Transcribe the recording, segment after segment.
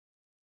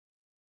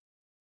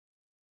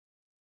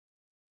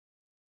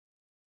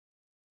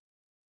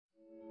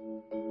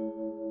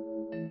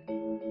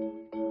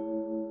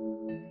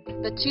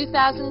The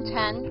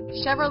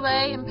 2010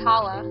 Chevrolet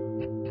Impala.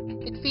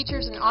 It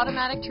features an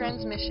automatic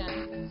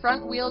transmission,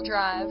 front-wheel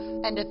drive,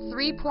 and a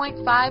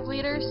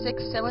 3.5-liter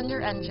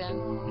six-cylinder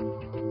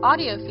engine.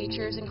 Audio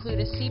features include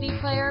a CD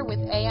player with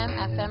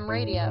AM/FM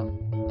radio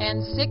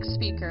and 6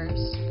 speakers,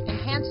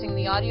 enhancing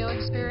the audio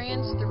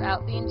experience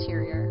throughout the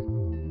interior.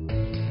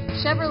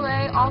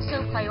 Chevrolet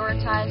also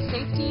prioritized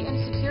safety and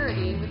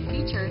security with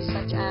features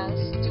such as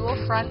dual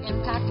front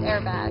impact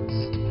airbags,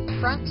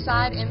 front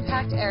side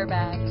impact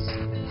airbags,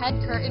 head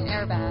curtain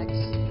airbags,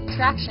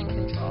 traction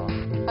control,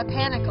 a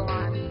panic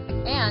alarm,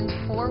 and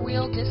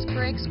 4-wheel disc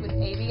brakes with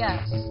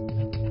ABS.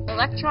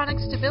 Electronic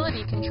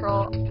stability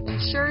control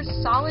ensures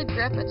solid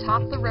grip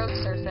atop the road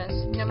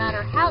surface, no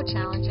matter how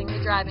challenging the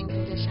driving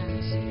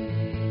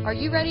conditions. Are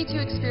you ready to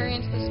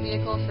experience this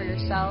vehicle for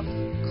yourself?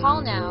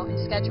 Call now and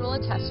schedule a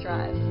test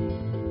drive.